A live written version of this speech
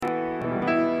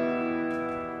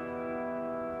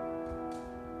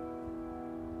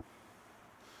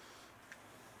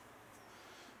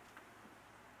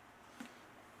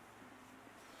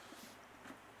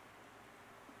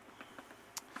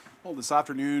Well, this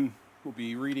afternoon we'll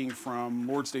be reading from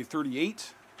Lord's Day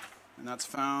 38, and that's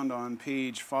found on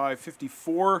page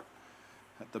 554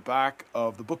 at the back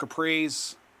of the Book of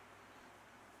Praise.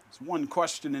 There's one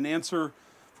question and answer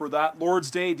for that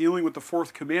Lord's Day dealing with the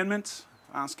fourth commandment,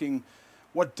 asking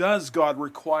what does God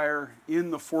require in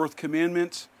the fourth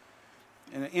commandment?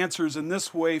 And it answers in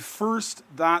this way: first,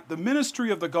 that the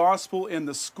ministry of the gospel in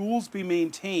the schools be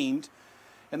maintained,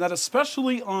 and that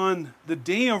especially on the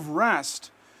day of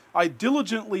rest, I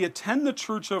diligently attend the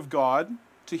church of God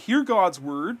to hear God's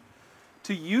word,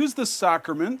 to use the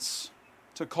sacraments,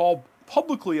 to call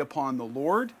publicly upon the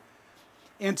Lord,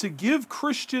 and to give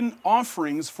Christian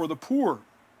offerings for the poor.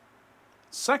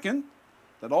 Second,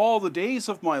 that all the days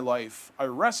of my life I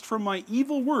rest from my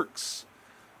evil works.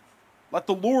 Let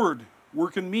the Lord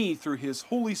work in me through his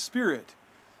Holy Spirit,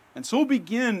 and so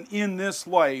begin in this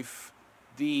life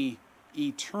the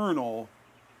eternal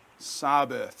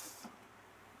Sabbath.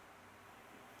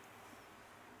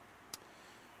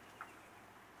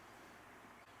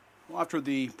 Well, after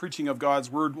the preaching of God's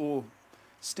word, we'll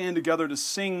stand together to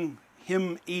sing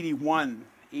hymn 81.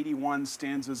 81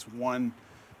 stanzas 1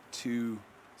 to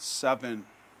 7.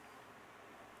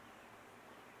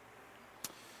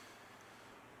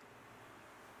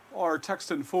 Our text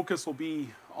and focus will be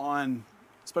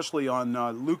especially on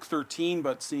Luke 13,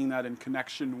 but seeing that in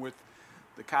connection with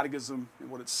the Catechism and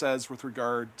what it says with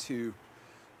regard to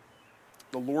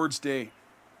the Lord's Day.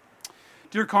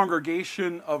 Dear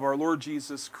congregation of our Lord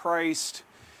Jesus Christ,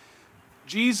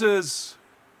 Jesus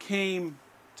came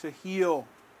to heal.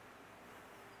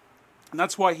 And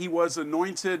that's why he was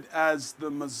anointed as the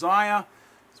Messiah.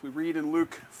 As we read in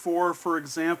Luke 4, for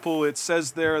example, it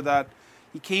says there that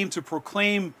he came to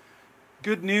proclaim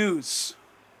good news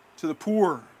to the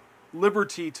poor,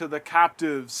 liberty to the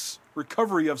captives,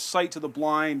 recovery of sight to the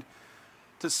blind,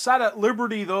 to set at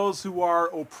liberty those who are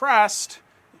oppressed,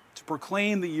 to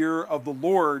proclaim the year of the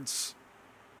Lord's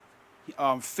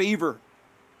favor.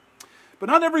 But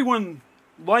not everyone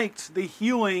liked the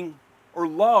healing, or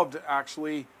loved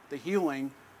actually, the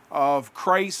healing of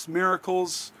Christ's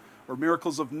miracles, or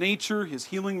miracles of nature, his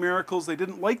healing miracles. They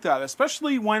didn't like that,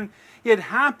 especially when it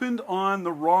happened on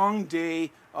the wrong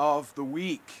day of the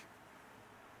week.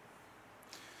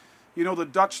 You know, the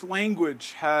Dutch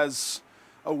language has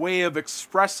a way of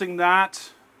expressing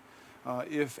that.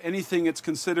 If anything is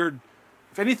considered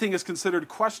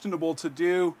questionable to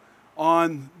do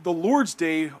on the Lord's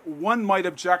Day, one might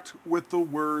object with the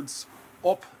words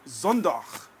op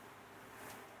zondag.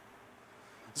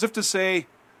 As if to say,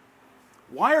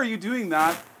 why are you doing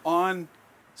that on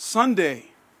Sunday?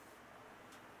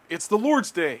 It's the Lord's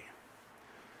Day.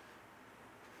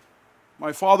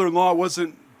 My father-in-law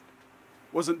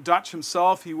wasn't Dutch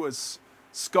himself. He was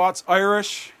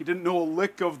Scots-Irish. He didn't know a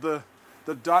lick of the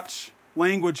Dutch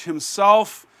language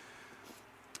himself.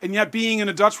 And yet, being in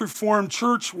a Dutch Reformed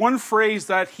church, one phrase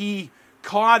that he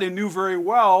caught and knew very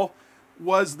well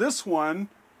was this one,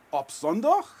 op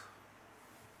zondag.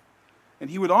 And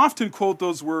he would often quote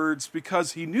those words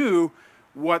because he knew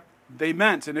what they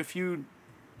meant. And if you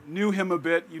knew him a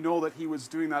bit, you know that he was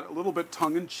doing that a little bit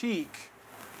tongue-in-cheek.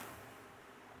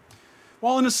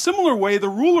 Well, in a similar way, the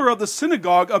ruler of the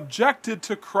synagogue objected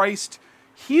to Christ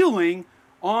healing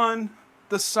on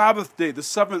the Sabbath day, the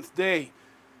seventh day.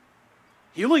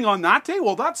 Healing on that day?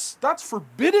 Well, that's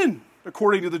forbidden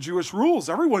according to the Jewish rules.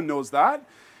 Everyone knows that.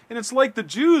 And it's like the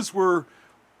Jews were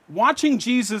watching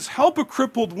Jesus help a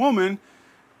crippled woman,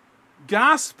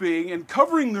 gasping and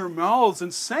covering their mouths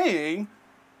and saying,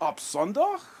 op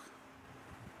zondag?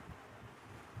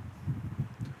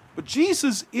 But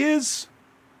Jesus is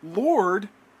Lord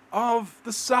of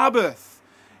the Sabbath.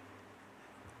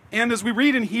 And as we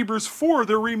read in Hebrews 4,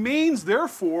 there remains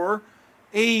therefore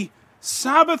a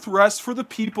Sabbath rest for the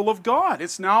people of God.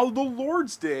 It's now the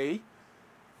Lord's Day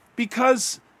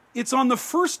because it's on the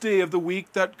first day of the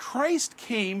week that Christ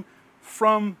came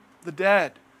from the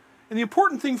dead. And the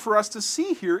important thing for us to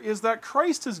see here is that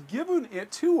Christ has given it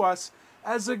to us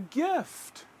as a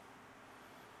gift.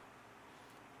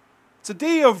 It's a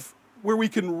day where we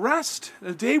can rest,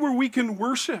 a day where we can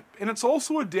worship, and it's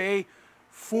also a day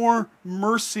for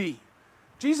mercy.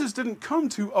 Jesus didn't come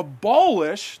to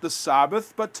abolish the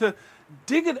Sabbath, but to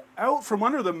dig it out from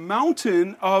under the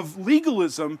mountain of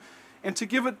legalism and to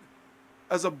give it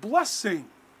as a blessing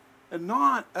and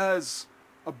not as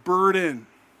a burden.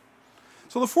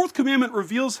 So the fourth commandment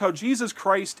reveals how Jesus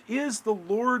Christ is the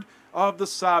Lord of the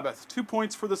Sabbath. 2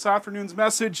 points for this afternoon's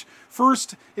message.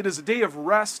 First, it is a day of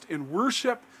rest and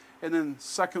worship. And then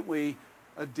secondly,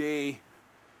 a day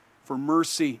for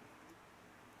mercy.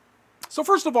 So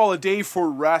first of all, a day for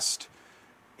rest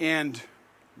and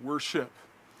worship.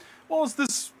 Well, as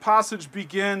this passage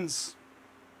begins,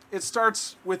 it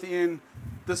starts within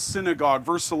the synagogue.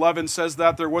 Verse 11 says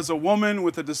that there was a woman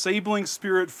with a disabling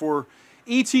spirit for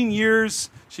 18 years.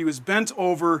 She was bent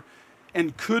over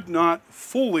and could not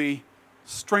fully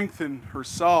strengthen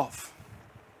herself.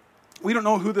 We don't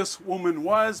know who this woman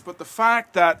was, but the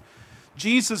fact that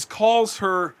Jesus calls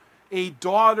her a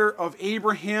daughter of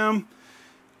Abraham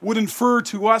would infer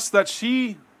to us that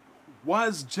she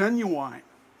was genuine.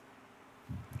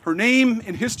 Her name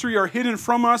and history are hidden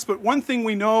from us, but one thing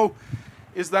we know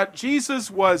is that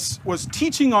Jesus was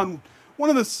teaching on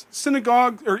one of the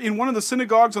synagogues, or in one of the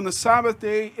synagogues on the Sabbath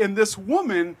day, and this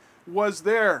woman was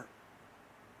there.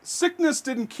 Sickness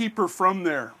didn't keep her from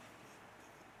there.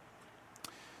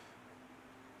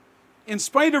 In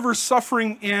spite of her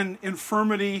suffering and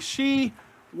infirmity, she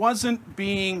wasn't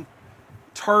being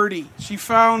tardy. She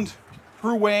found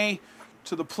her way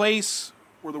to the place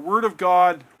where the Word of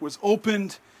God was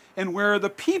opened and where the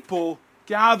people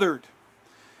gathered.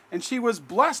 And she was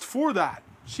blessed for that.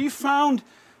 She found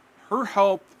her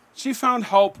help. She found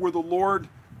help where the Lord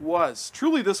was.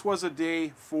 Truly, this was a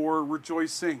day for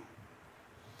rejoicing.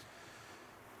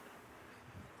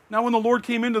 Now, when the Lord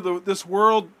came into this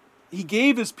world, He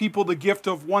gave His people the gift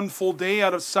of one full day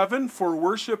out of 7 for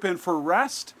worship and for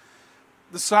rest.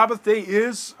 The Sabbath day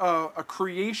is a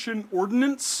creation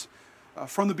ordinance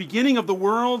from the beginning of the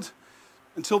world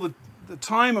until the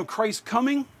time of Christ's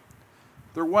coming.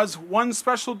 There was one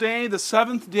special day, the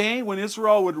 7th day, when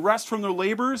Israel would rest from their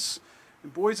labors.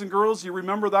 And boys and girls, you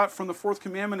remember that from the 4th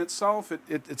commandment itself.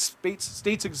 It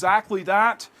states exactly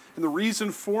that, and the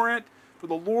reason for it.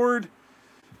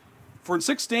 For in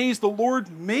 6 days the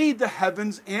Lord made the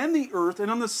heavens and the earth,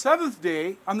 and on the seventh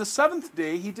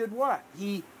day, He did what?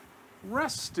 He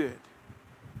rested.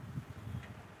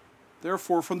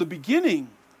 Therefore, from the beginning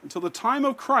until the time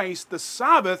of Christ, the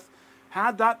Sabbath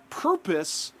had that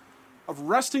purpose of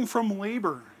resting from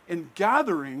labor and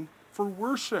gathering for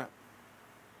worship.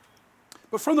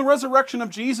 But from the resurrection of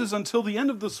Jesus until the end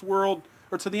of this world,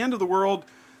 or to the end of the world,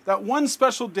 that one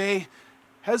special day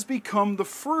has become the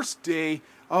first day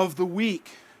of the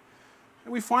week.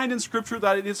 And we find in Scripture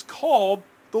that it is called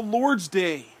the Lord's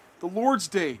Day. The Lord's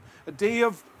Day, a day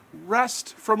of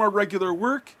rest from our regular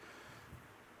work,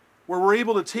 where we're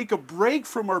able to take a break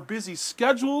from our busy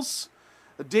schedules,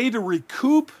 a day to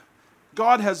recoup.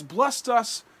 God has blessed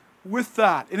us with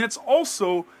that. And it's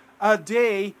also a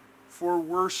day for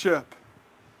worship.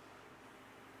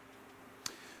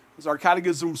 As our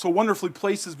catechism so wonderfully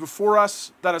places before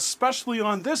us, that especially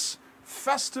on this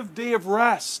festive day of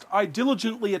rest, I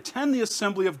diligently attend the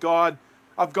assembly of God,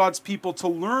 of God's people, to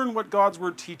learn what God's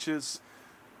word teaches,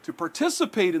 to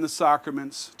participate in the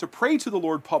sacraments, to pray to the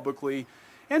Lord publicly,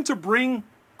 and to bring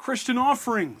Christian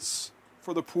offerings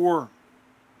for the poor.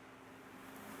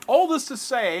 All this to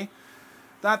say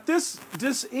that this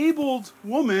disabled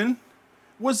woman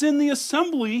was in the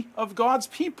assembly of God's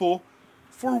people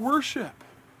for worship.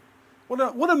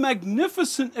 What a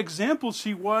magnificent example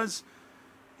she was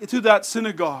to that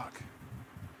synagogue.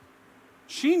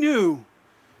 She knew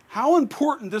how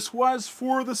important this was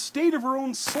for the state of her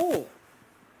own soul.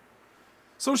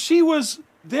 So she was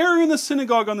there in the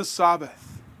synagogue on the Sabbath.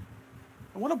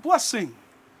 And what a blessing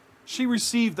she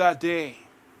received that day.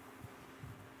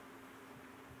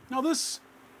 Now this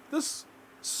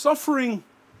suffering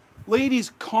lady's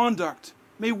conduct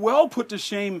may well put to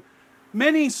shame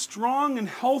many strong and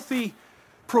healthy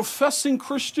professing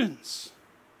Christians.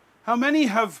 How many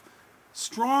have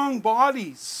strong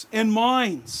bodies and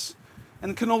minds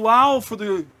and can allow for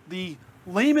the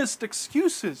lamest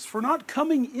excuses for not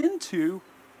coming into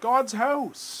God's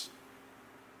house?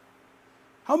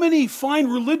 How many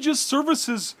find religious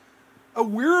services a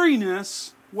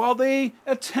weariness while they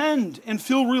attend and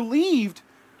feel relieved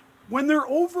when they're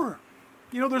over?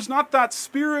 You know, there's not that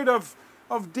spirit of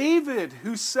David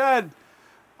who said,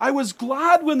 I was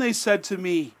glad when they said to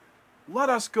me, let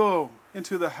us go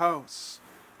into the house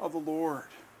of the Lord.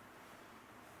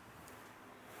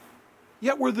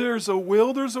 Yet where there's a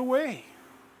will, there's a way.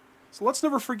 So let's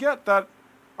never forget that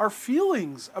our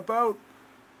feelings about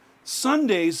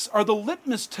Sundays are the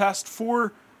litmus test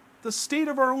for the state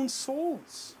of our own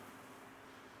souls.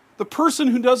 The person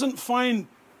who doesn't find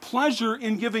pleasure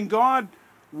in giving God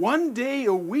one day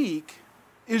a week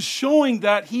is showing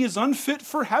that he is unfit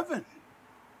for heaven,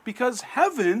 because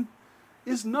heaven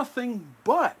is nothing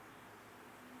but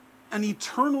an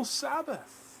eternal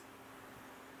Sabbath.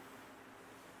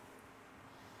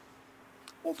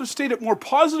 Well, to state it more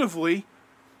positively,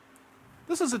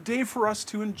 this is a day for us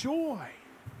to enjoy.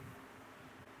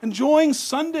 Enjoying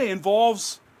Sunday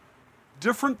involves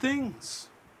different things.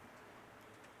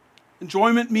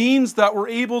 Enjoyment means that we're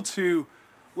able to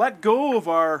let go of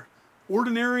our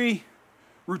ordinary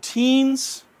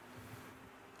routines,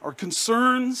 our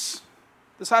concerns.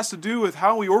 This has to do with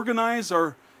how we organize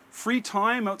our free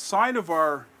time outside of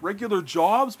our regular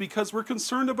jobs because we're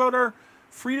concerned about our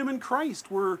freedom in Christ.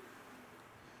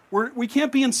 We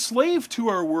can't be enslaved to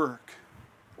our work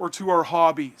or to our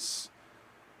hobbies.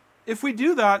 If we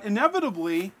do that,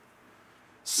 inevitably,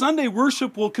 Sunday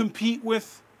worship will compete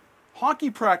with hockey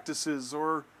practices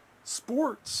or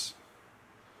sports.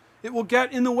 It will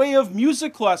get in the way of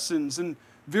music lessons and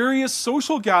various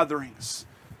social gatherings.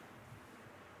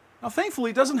 Now,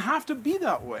 thankfully, it doesn't have to be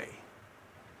that way.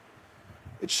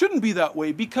 It shouldn't be that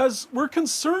way because we're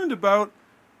concerned about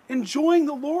enjoying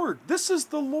the Lord. This is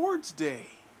the Lord's day.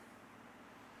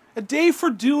 A day for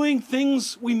doing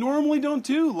things we normally don't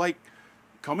do, like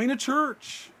coming to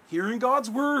church, hearing God's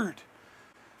word,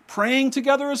 praying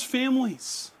together as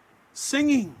families,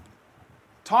 singing,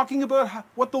 talking about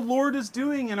what the Lord is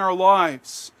doing in our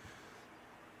lives.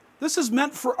 This is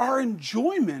meant for our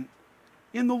enjoyment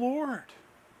in the Lord.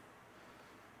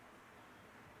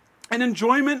 And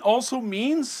enjoyment also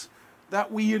means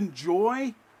that we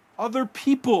enjoy other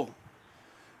people.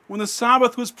 When the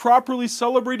Sabbath was properly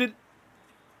celebrated,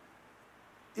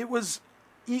 it was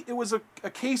a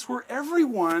case where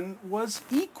everyone was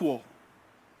equal.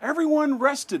 Everyone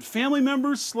rested. Family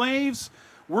members, slaves,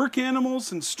 work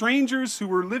animals, and strangers who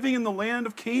were living in the land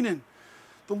of Canaan.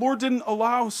 The Lord didn't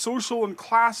allow social and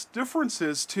class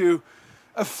differences to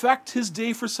affect his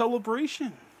day for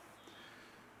celebration.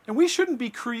 And we shouldn't be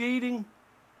creating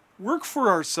work for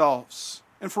ourselves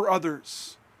and for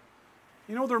others.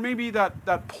 You know, there may be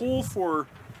that pull for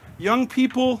young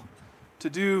people to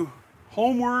do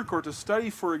homework or to study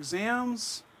for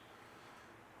exams.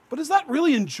 But is that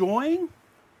really enjoying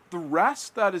the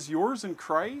rest that is yours in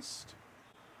Christ?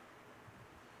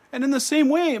 And in the same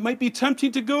way, it might be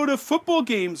tempting to go to football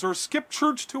games or skip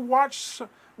church to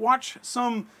watch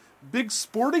some big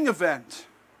sporting event.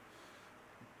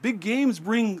 Big games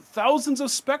bring thousands of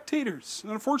spectators.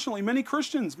 And unfortunately, many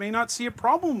Christians may not see a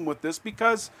problem with this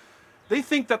because they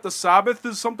think that the Sabbath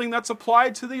is something that's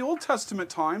applied to the Old Testament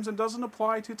times and doesn't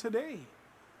apply to today.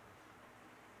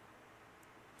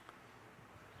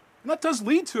 And that does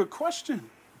lead to a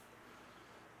question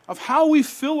of how we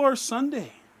fill our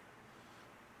Sunday.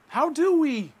 How do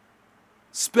we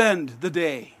spend the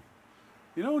day?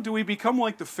 You know, do we become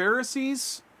like the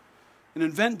Pharisees and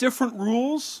invent different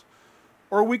rules?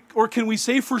 Or can we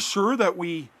say for sure that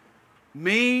we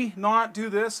may not do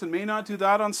this and may not do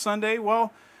that on Sunday?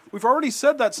 Well, we've already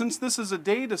said that since this is a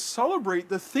day to celebrate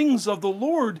the things of the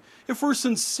Lord, if we're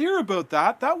sincere about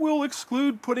that, that will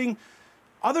exclude putting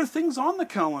other things on the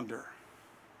calendar.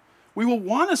 We will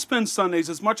want to spend Sundays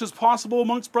as much as possible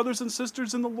amongst brothers and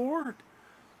sisters in the Lord.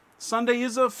 Sunday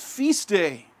is a feast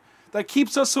day that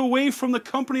keeps us away from the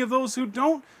company of those who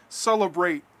don't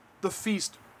celebrate the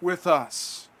feast with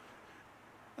us.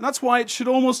 And that's why it should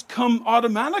almost come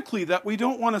automatically that we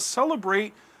don't want to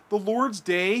celebrate the Lord's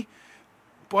Day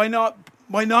by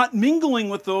not mingling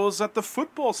with those at the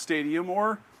football stadium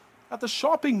or at the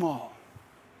shopping mall.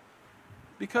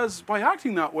 Because by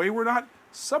acting that way, we're not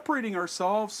separating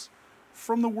ourselves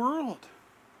from the world.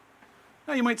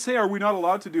 Now you might say, are we not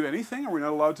allowed to do anything? Are we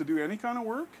not allowed to do any kind of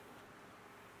work?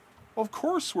 Well, of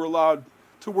course we're allowed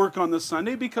to work on this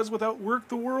Sunday because without work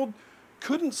the world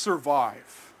couldn't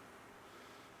survive.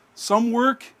 Some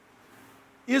work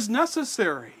is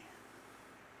necessary.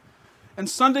 And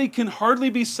Sunday can hardly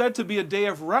be said to be a day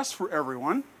of rest for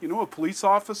everyone. You know, a police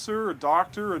officer, a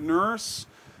doctor, a nurse,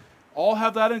 all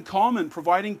have that in common,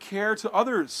 providing care to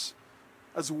others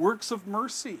as works of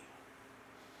mercy.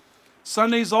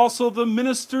 Sunday is also the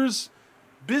minister's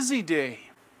busy day.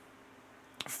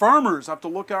 Farmers have to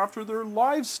look after their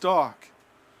livestock.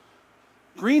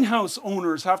 Greenhouse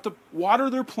owners have to water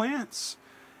their plants.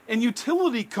 And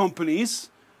utility companies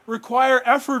require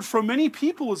effort from many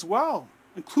people as well,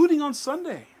 including on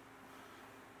Sunday.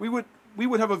 We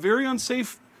would have a very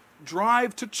unsafe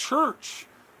drive to church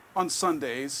on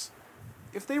Sundays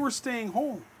if they were staying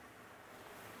home.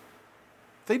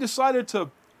 If they decided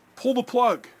to pull the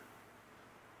plug,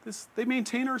 they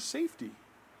maintain our safety.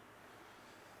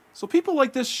 So people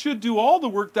like this should do all the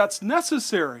work that's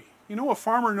necessary. You know, a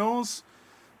farmer knows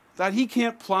that he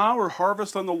can't plow or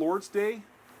harvest on the Lord's Day.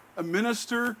 A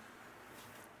minister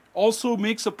also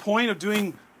makes a point of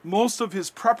doing most of his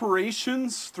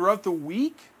preparations throughout the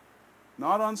week,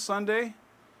 not on Sunday.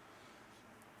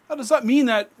 Now, does that mean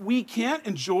that we can't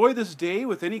enjoy this day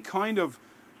with any kind of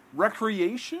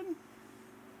recreation?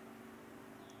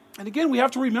 And again, we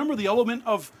have to remember the element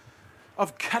of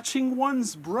catching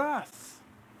one's breath.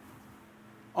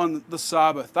 on the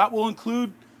Sabbath. That will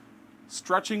include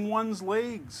stretching one's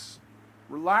legs,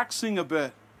 relaxing a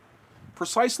bit.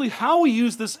 Precisely how we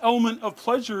use this element of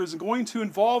pleasure is going to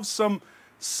involve some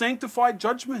sanctified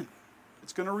judgment.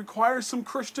 It's going to require some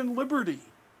Christian liberty.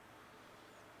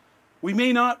 We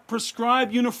may not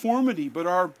prescribe uniformity, but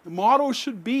our motto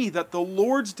should be that the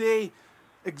Lord's Day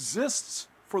exists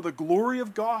for the glory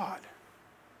of God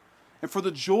and for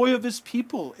the joy of His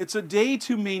people. It's a day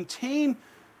to maintain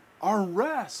our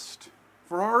rest,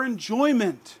 for our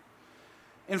enjoyment,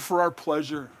 and for our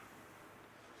pleasure.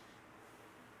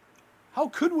 How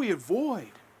could we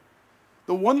avoid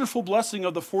the wonderful blessing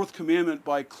of the fourth commandment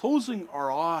by closing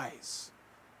our eyes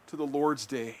to the Lord's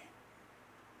Day?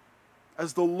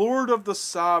 As the Lord of the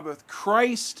Sabbath,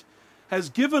 Christ has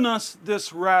given us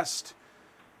this rest,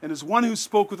 and as one who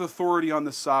spoke with authority on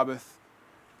the Sabbath,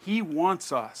 He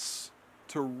wants us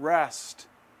to rest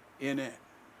in it.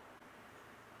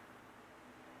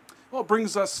 Well, it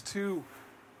brings us to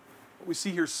what we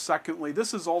see here secondly.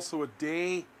 This is also a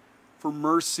day for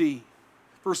mercy.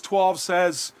 Verse 12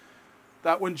 says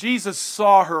that when Jesus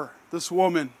saw her, this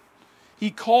woman, He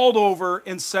called over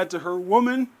and said to her,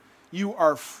 "Woman, you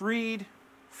are freed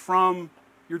from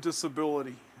your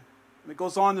disability." And it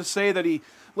goes on to say that He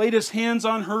laid His hands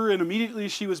on her and immediately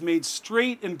she was made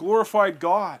straight and glorified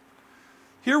God.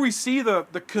 Here we see the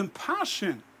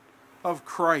compassion of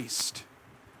Christ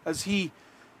as He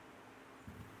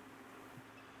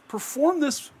performed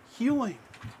this healing.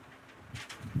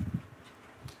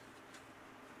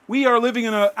 We are living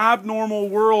in an abnormal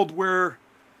world where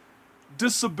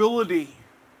disability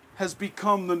has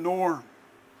become the norm.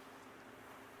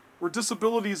 Where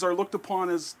disabilities are looked upon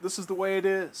as, this is the way it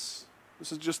is.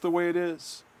 This is just the way it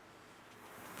is.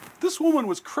 This woman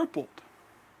was crippled.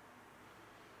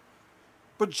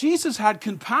 But Jesus had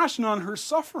compassion on her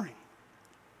suffering.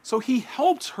 So He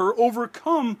helped her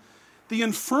overcome the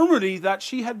infirmity that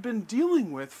she had been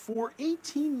dealing with for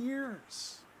 18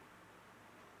 years.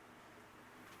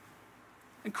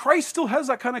 And Christ still has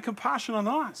that kind of compassion on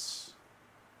us.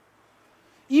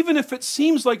 Even if it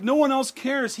seems like no one else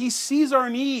cares, He sees our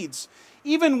needs.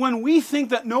 Even when we think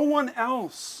that no one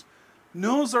else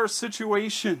knows our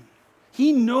situation,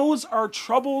 He knows our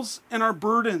troubles and our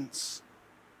burdens,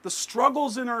 the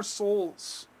struggles in our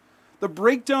souls, the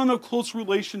breakdown of close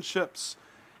relationships,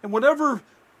 and whatever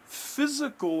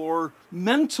physical or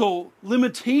mental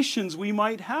limitations we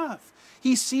might have.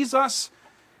 He sees us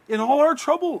in all our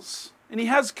troubles, and He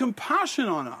has compassion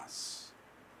on us.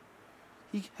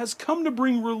 He has come to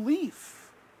bring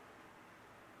relief.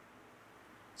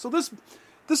 So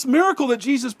this miracle that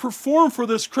Jesus performed for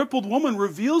this crippled woman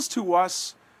reveals to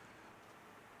us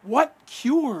what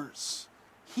cures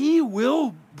He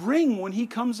will bring when He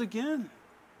comes again.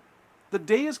 The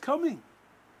day is coming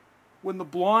when the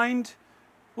blind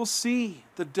will see,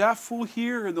 the deaf will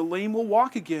hear, and the lame will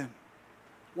walk again.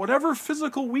 Whatever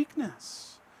physical weakness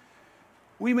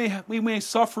we may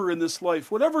suffer in this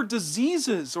life, whatever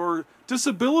diseases or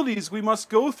disabilities we must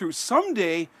go through,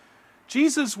 someday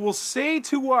Jesus will say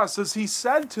to us, as He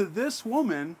said to this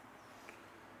woman,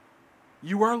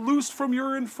 "You are loosed from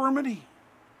your infirmity."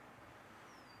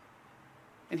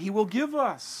 And He will give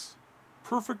us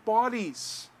perfect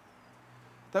bodies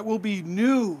that will be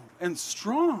new and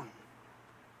strong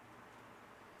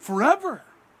forever.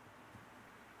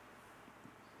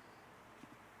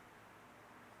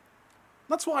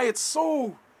 That's why it's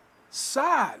so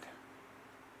sad,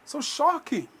 so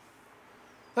shocking,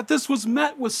 that this was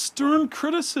met with stern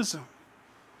criticism.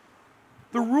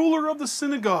 The ruler of the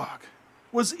synagogue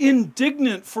was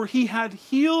indignant, for He had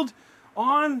healed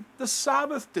on the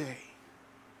Sabbath day.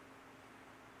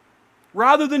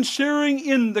 Rather than sharing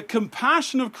in the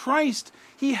compassion of Christ,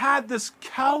 he had this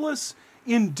callous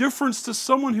indifference to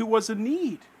someone who was in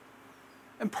need.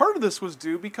 And part of this was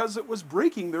due because it was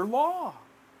breaking their law.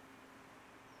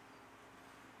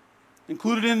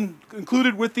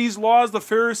 Included with these laws, the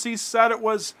Pharisees said it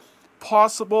was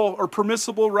possible, or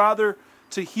permissible rather,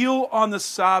 to heal on the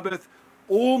Sabbath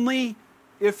only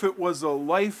if it was a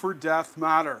life or death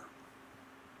matter.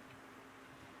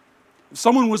 If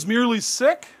someone was merely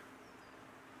sick,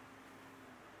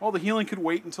 well, the healing could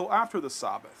wait until after the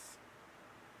Sabbath.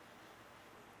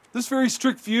 This very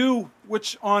strict view,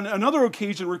 which on another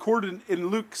occasion recorded in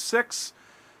Luke 6,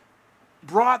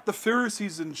 brought the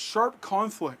Pharisees in sharp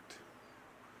conflict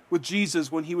with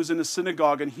Jesus when he was in a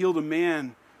synagogue and healed a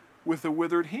man with a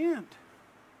withered hand.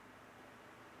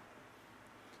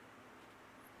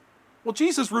 Well,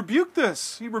 Jesus rebuked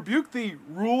this. He rebuked the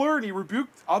ruler and he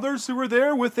rebuked others who were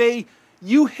there with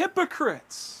 "you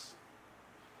hypocrites."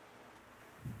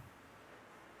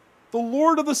 the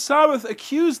Lord of the Sabbath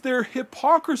accused their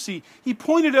hypocrisy. He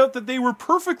pointed out that they were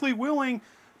perfectly willing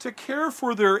to care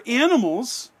for their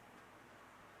animals.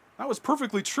 That was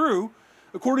perfectly true.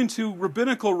 According to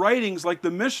rabbinical writings like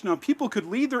the Mishnah, people could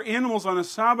lead their animals on a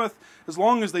Sabbath as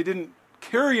long as they didn't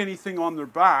carry anything on their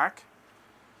back.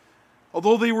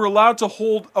 Although they were allowed to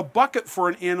hold a bucket for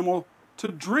an animal to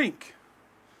drink.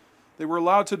 They were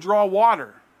allowed to draw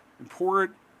water and pour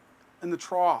it in the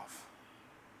trough.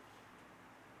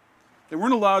 They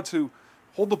weren't allowed to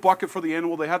hold the bucket for the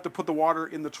animal. They had to put the water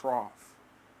in the trough.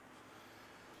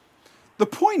 The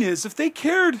point is, if they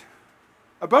cared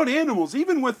about animals,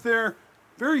 even with their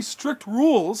very strict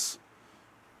rules,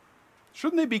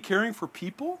 shouldn't they be caring for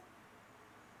people?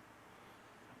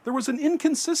 There was an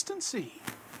inconsistency,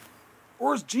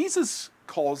 or as Jesus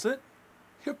calls it,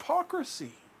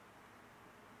 hypocrisy.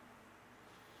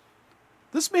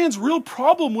 This man's real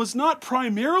problem was not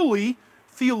primarily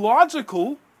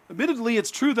theological. Admittedly,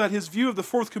 it's true that his view of the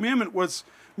fourth commandment was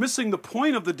missing the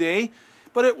point of the day,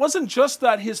 but it wasn't just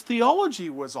that his theology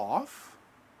was off.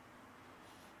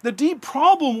 The deep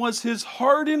problem was his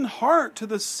hardened heart to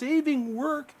the saving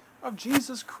work of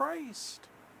Jesus Christ.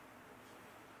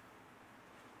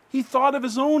 He thought of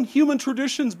his own human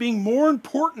traditions being more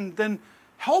important than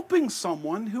helping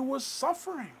someone who was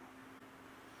suffering.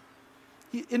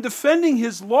 In defending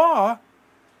his law,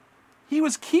 he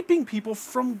was keeping people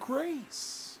from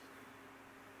grace.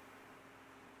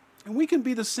 And we can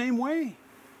be the same way.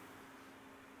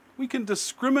 We can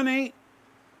discriminate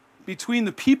between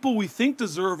the people we think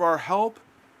deserve our help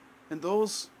and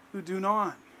those who do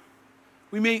not.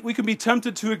 We can be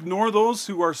tempted to ignore those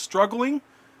who are struggling,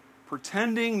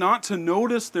 pretending not to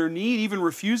notice their need, even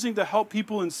refusing to help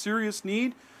people in serious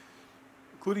need,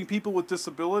 including people with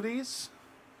disabilities.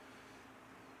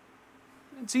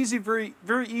 It's very,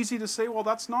 very easy to say, well,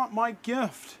 that's not my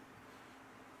gift.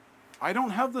 I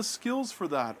don't have the skills for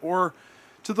that. Or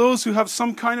to those who have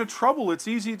some kind of trouble, it's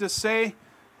easy to say,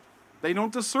 they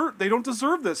don't deserve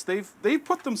this. They've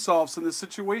put themselves in this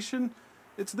situation.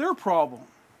 It's their problem.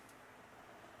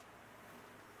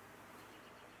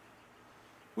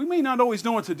 We may not always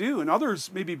know what to do, and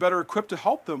others may be better equipped to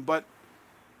help them, but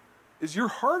is your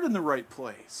heart in the right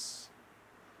place?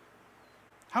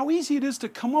 How easy it is to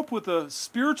come up with a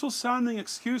spiritual sounding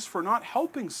excuse for not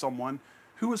helping someone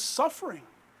who is suffering.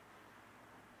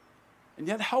 And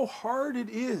yet how hard it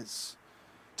is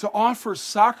to offer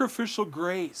sacrificial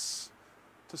grace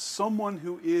to someone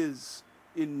who is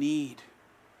in need.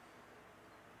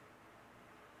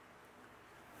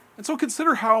 And so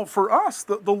consider how, for us,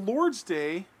 the Lord's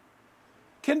Day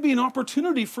can be an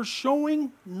opportunity for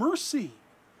showing mercy.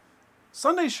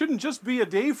 Sunday shouldn't just be a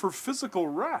day for physical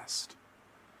rest.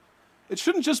 It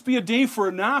shouldn't just be a day for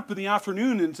a nap in the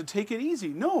afternoon and to take it easy.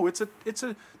 No, it's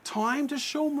a time to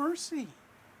show mercy.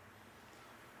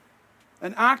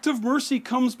 An act of mercy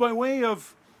comes by way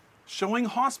of showing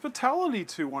hospitality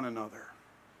to one another.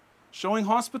 Showing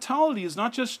hospitality is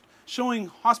not just showing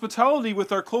hospitality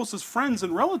with our closest friends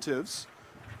and relatives.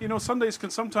 You know, Sundays can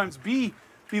sometimes be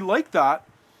like that,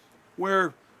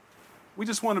 where we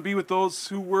just want to be with those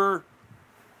who we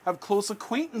have close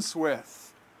acquaintance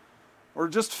with, or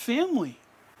just family.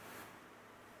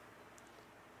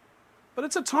 But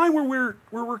it's a time where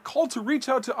we're called to reach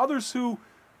out to others who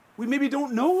we maybe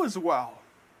don't know as well,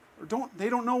 or they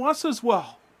don't know us as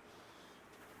well.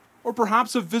 Or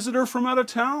perhaps a visitor from out of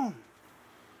town,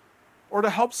 or to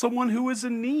help someone who is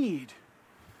in need.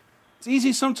 It's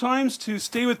easy sometimes to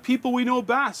stay with people we know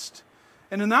best.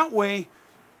 And in that way,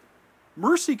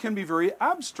 mercy can be very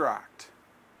abstract.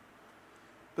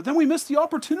 But then we miss the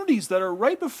opportunities that are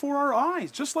right before our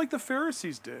eyes, just like the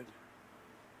Pharisees did.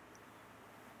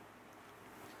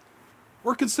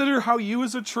 Or consider how you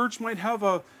as a church might have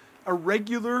a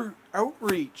regular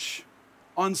outreach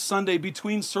on Sunday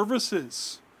between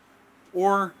services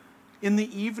or in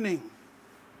the evening.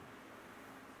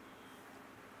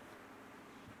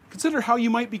 Consider how you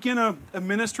might begin a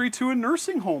ministry to a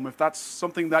nursing home, if that's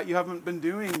something that you haven't been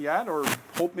doing yet or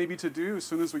hope maybe to do as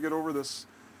soon as we get over this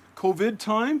COVID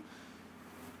time.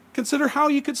 Consider how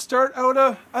you could start out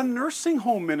a nursing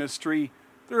home ministry.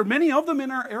 There are many of them in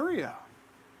our area.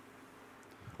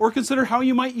 Or consider how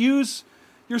you might use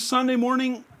your Sunday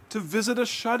morning to visit a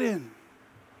shut-in,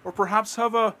 or perhaps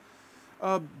have a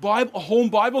home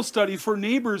Bible study for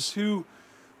neighbors who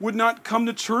would not come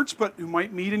to church but who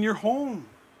might meet in your home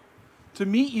to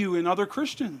meet you and other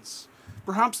Christians.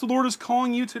 Perhaps the Lord is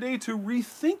calling you today to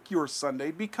rethink your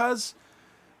Sunday because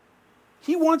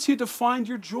He wants you to find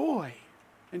your joy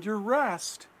and your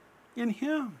rest in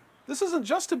Him. This isn't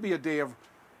just to be a day of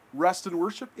rest and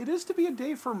worship. It is to be a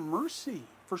day for mercy,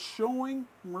 for showing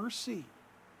mercy.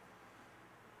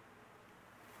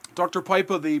 Dr.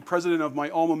 Pipa, the president of my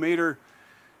alma mater,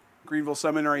 Greenville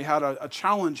Seminary, had a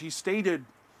challenge. He stated,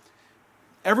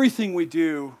 everything we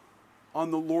do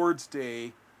on the Lord's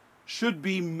Day should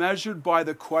be measured by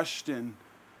the question,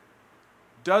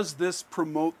 does this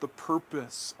promote the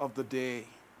purpose of the day?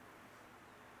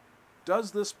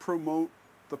 Does this promote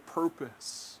the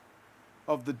purpose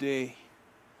of the day?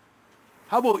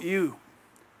 How about you?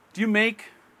 Do you make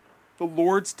the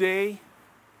Lord's Day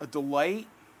a delight?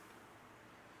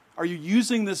 Are you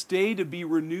using this day to be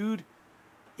renewed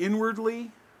inwardly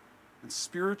and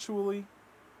spiritually?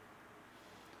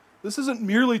 This isn't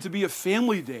merely to be a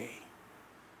family day.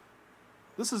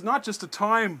 This is not just a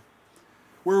time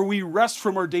where we rest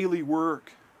from our daily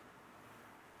work.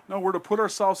 No, we're to put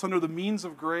ourselves under the means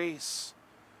of grace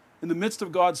in the midst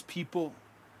of God's people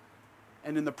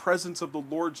and in the presence of the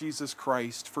Lord Jesus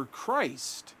Christ. For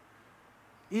Christ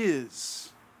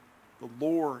is the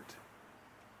Lord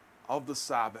of the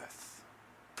Sabbath.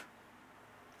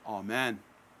 Amen.